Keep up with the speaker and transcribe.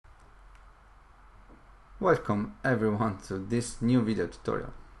Welcome everyone to this new video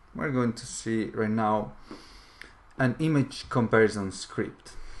tutorial. We're going to see right now an image comparison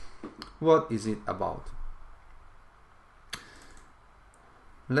script. What is it about?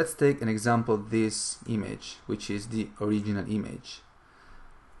 Let's take an example of this image, which is the original image.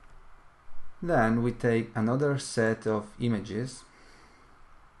 Then we take another set of images,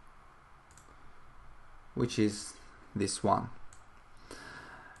 which is this one.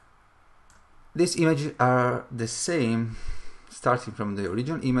 These images are the same starting from the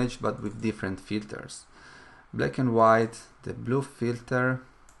original image but with different filters. Black and white, the blue filter,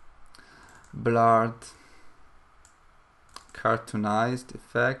 blurred, cartoonized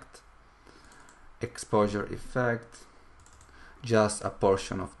effect, exposure effect, just a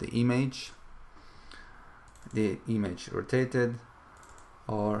portion of the image rotated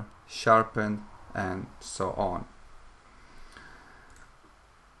or sharpened, and so on.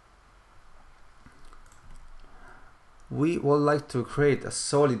 We would like to create a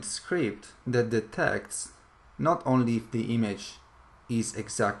solid script that detects not only if the image is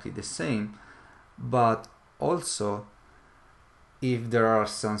exactly the same, but also if there are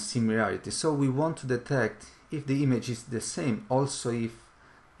some similarities. So we want to detect if the image is the same, also if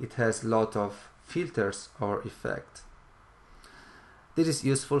it has a lot of filters or effect. This is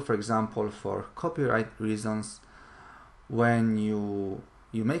useful, for example, for copyright reasons. When you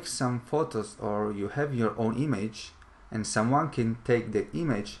make some photos or you have your own image, and someone can take the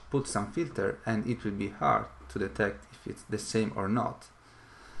image, put some filter, and it will be hard to detect if it's the same or not.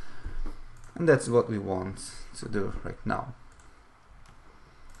 And that's what we want to do right now.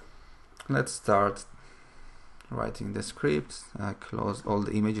 Let's start writing the script. I close all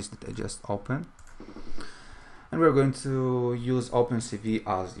the images that I just opened. And we're going to use Opencv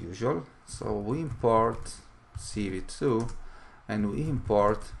as usual. So we import CV2 and we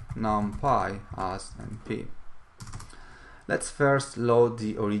import numpy as np. Let's first load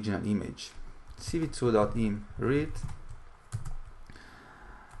the original image. cv2.im read.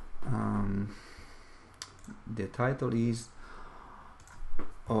 The title is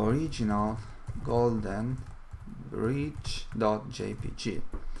original golden bridge.jpg,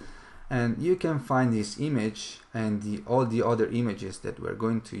 and you can find this image and all the other images that we're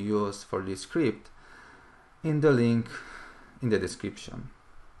going to use for this script in the link in the description.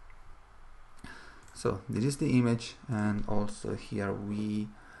 So this is the image, and also here we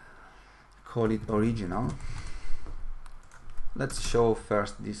call it original. Let's show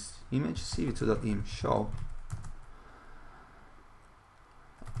first this image, cv2.im show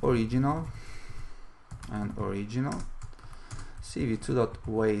original and original,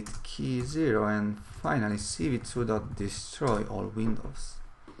 cv2.wait key 0, and finally cv2.destroy all windows.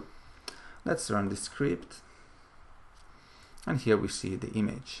 Let's run the script, and here we see the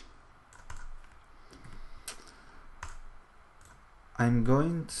image. I'm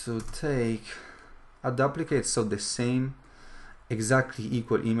going to take a duplicate, so the same exactly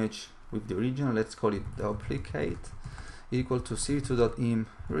equal image with the original. Let's call it duplicate equal to cv2.im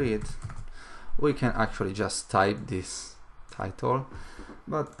read. We can actually just type this title,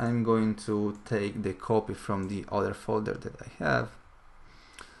 but I'm going to take the copy from the other folder that I have,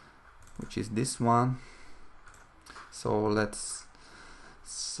 which is this one. So let's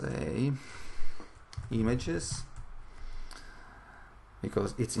say images,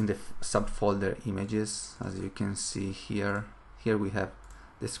 because it's in the subfolder images. As you can see here we have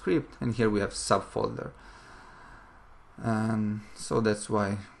the script, and here we have subfolder, and so that's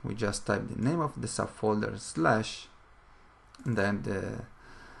why we just type the name of the subfolder slash, and then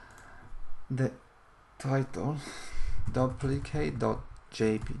the title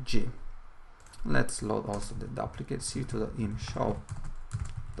duplicate.jpg. Let's load also the duplicate, cv2.im show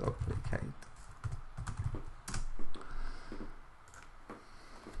duplicate.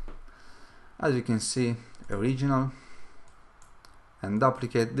 As you can see, original and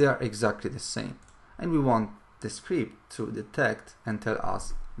duplicate, they are exactly the same, and we want the script to detect and tell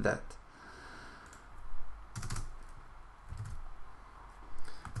us that.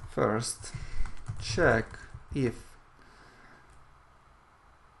 First, check if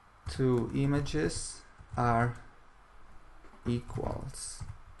two images are equals.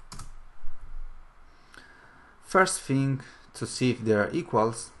 First thing, to see if they are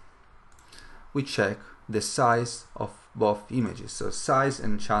equals, we check the size of both images, so size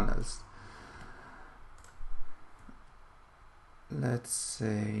and channels. Let's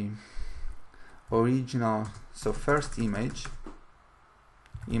say original, so first image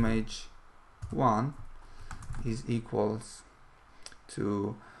 1 is equals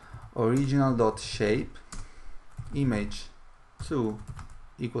to original.shape, image 2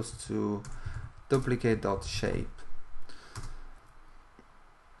 equals to duplicate.shape.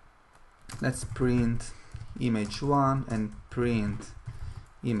 Let's print image 1 and print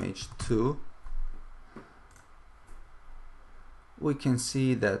image 2. We can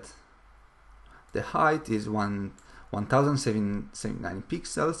see that the height is 1079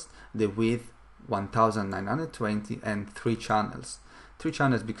 pixels, the width 1920, and 3 channels. 3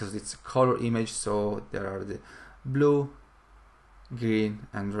 channels because it's a color image, so there are the blue, green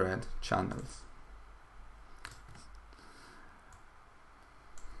and red channels.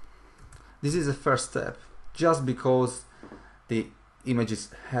 This is the first step. Just because the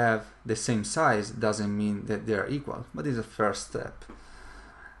images have the same size doesn't mean that they are equal, but it's a first step.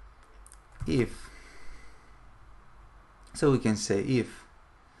 So we can say if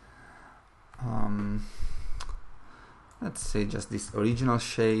let's say just this original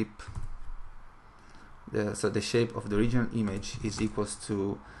shape, so the shape of the original image is equals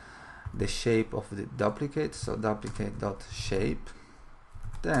to the shape of the duplicate, so duplicate.shape.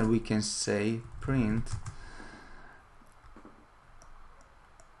 Then we can say print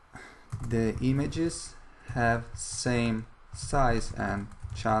the images have same size and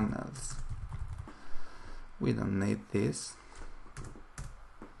channels. We don't need this.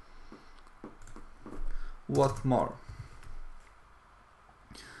 What more?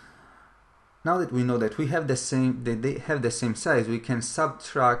 Now that we know that we have the same, that they have the same size, we can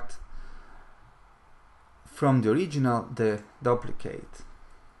subtract from the original the duplicate.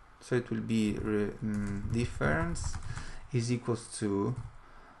 So it will be difference is equals to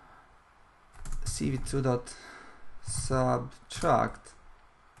cv2.subtract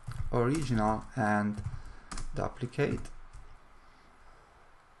original and duplicate,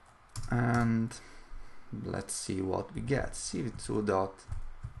 and let's see what we get.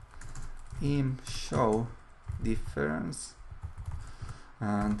 cv2.im show difference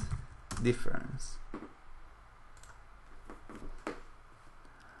and difference.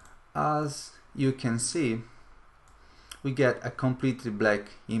 As you can see, we get a completely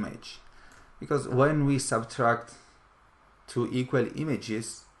black image, because when we subtract two equal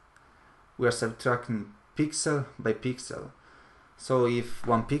images, we are subtracting pixel by pixel. So if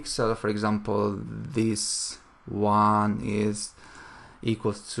one pixel, for example, this one is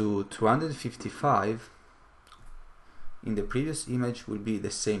equals to 255, in the previous image will be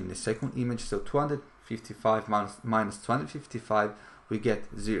the same in the second image, so 255 minus 255, we get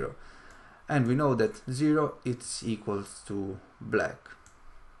 0. And we know that 0 is equals to black.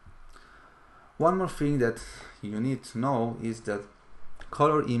 One more thing that you need to know is that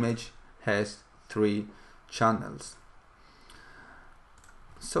color image has 3 channels.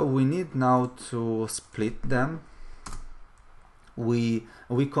 So we need now to split them. We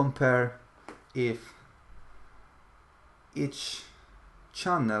compare if each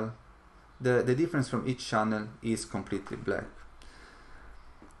channel, the difference from each channel is completely black.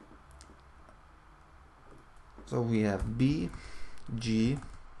 So we have B, G,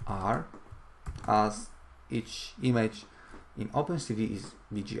 R, as each image in Opencv is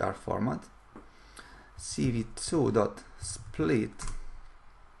BGR format.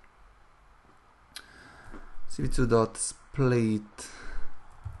 cv2.split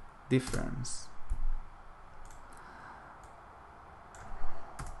difference.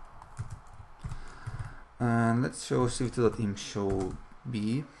 And let's show cv2.im show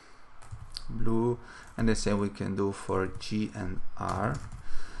B, blue, and the same we can do for G and R.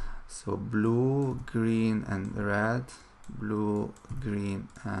 So blue, green and red, blue, green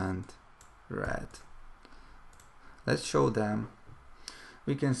and red. Let's show them.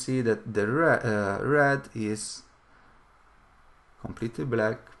 We can see that the red is completely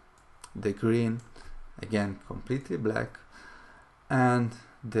black, the green again completely black, and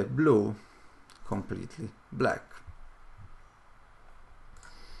the blue completely black.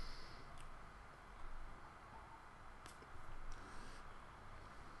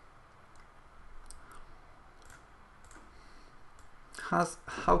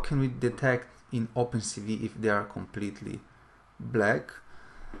 How can we detect in Opencv if they are completely black?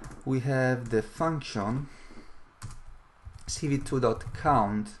 We have the function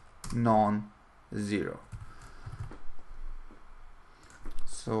cv2.count non-zero.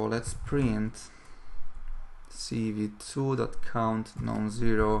 So let's print cv2.count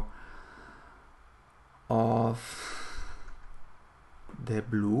non-zero of the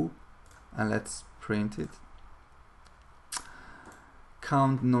blue, and let's print it.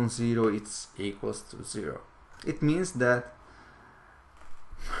 Count non-zero, it's equals to 0. It means that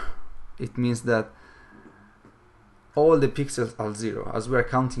all the pixels are 0, as we are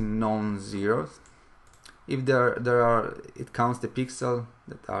counting non-zeros. If it counts the pixels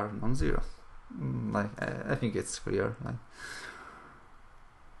that are non-zero. I think it's clear.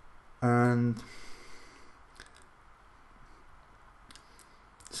 And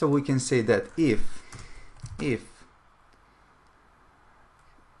so we can say that if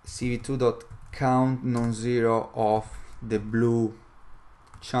cv2.count non-zero of the blue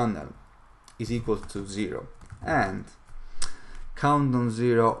channel is equal to 0 and count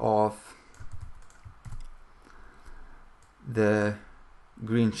non-zero of the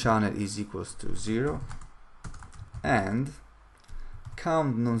green channel is equals to 0 and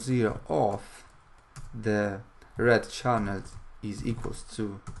count non-zero of the red channel is equals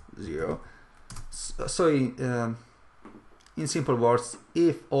to 0. So in simple words,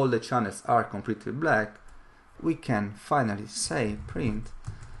 if all the channels are completely black, we can finally say, print,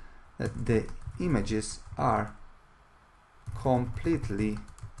 that the images are completely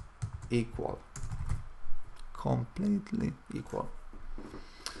equal. Completely equal.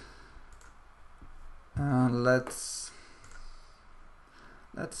 Let's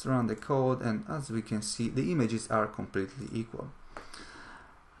run the code, and as we can see, the images are completely equal.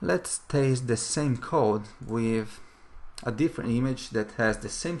 Let's test the same code with a different image that has the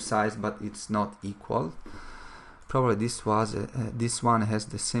same size but it's not equal. Probably this one has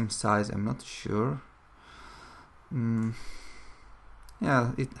the same size, I'm not sure.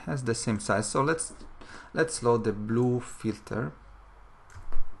 Yeah, it has the same size. So let's load the blue filter,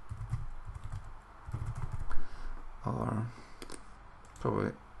 or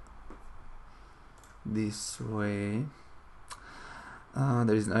probably this way.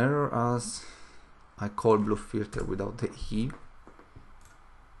 There is an error as I call blue filter without the E.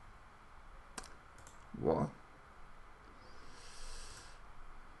 What?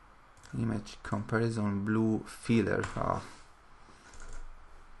 Image comparison blue filler.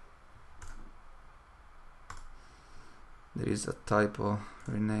 There is a typo.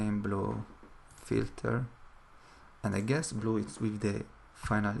 Rename blue filter, and I guess blue is with the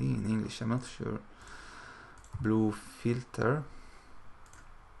final E in English, I'm not sure. Blue filter.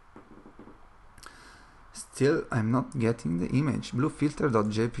 Still, I'm not getting the image. Blue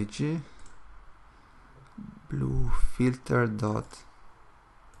filter.jpg. Blue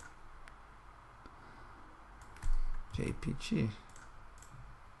filter.jpg.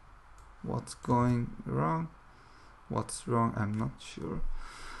 What's going wrong? What's wrong? I'm not sure.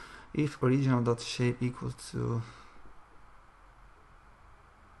 If original.shape equals to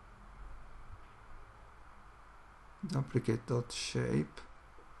duplicate.shape,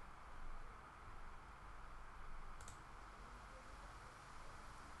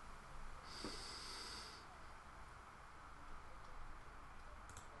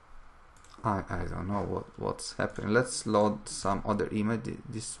 I don't know what's happening. Let's load some other image.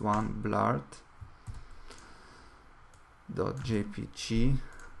 This one, blurred.jpg.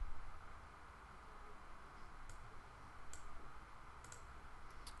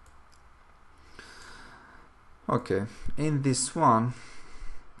 Okay, in this one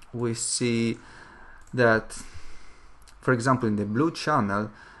we see that, for example, in the blue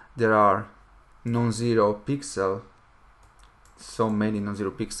channel there are non-zero pixel, so many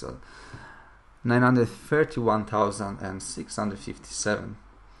non-zero pixel, 931,657.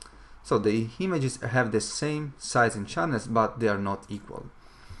 So the images have the same size in channels, but they are not equal.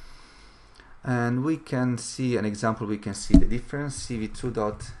 And we can see an example. We can see the difference.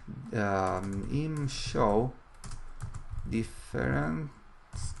 cv2.im show difference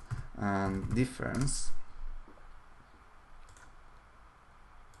and difference.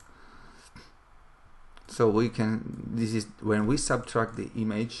 So we can, this is when we subtract the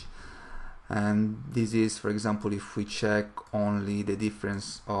image, and this is, for example, if we check only the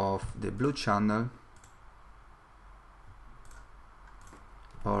difference of the blue channel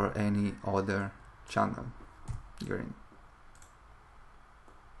or any other channel, green.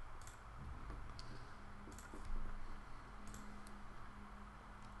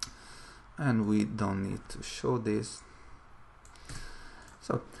 And we don't need to show this.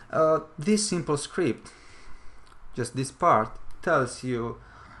 So this simple script, just this part, tells you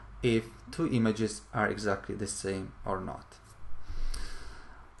if two images are exactly the same or not.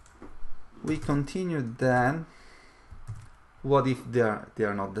 We continue then. What if they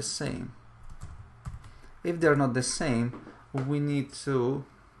are not the same? If they are not the same, we need to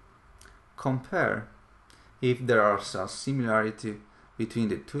compare if there are some similarity between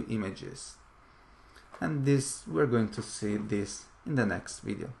the two images. And this, we're going to see this in the next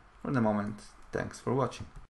video. For the moment, thanks for watching.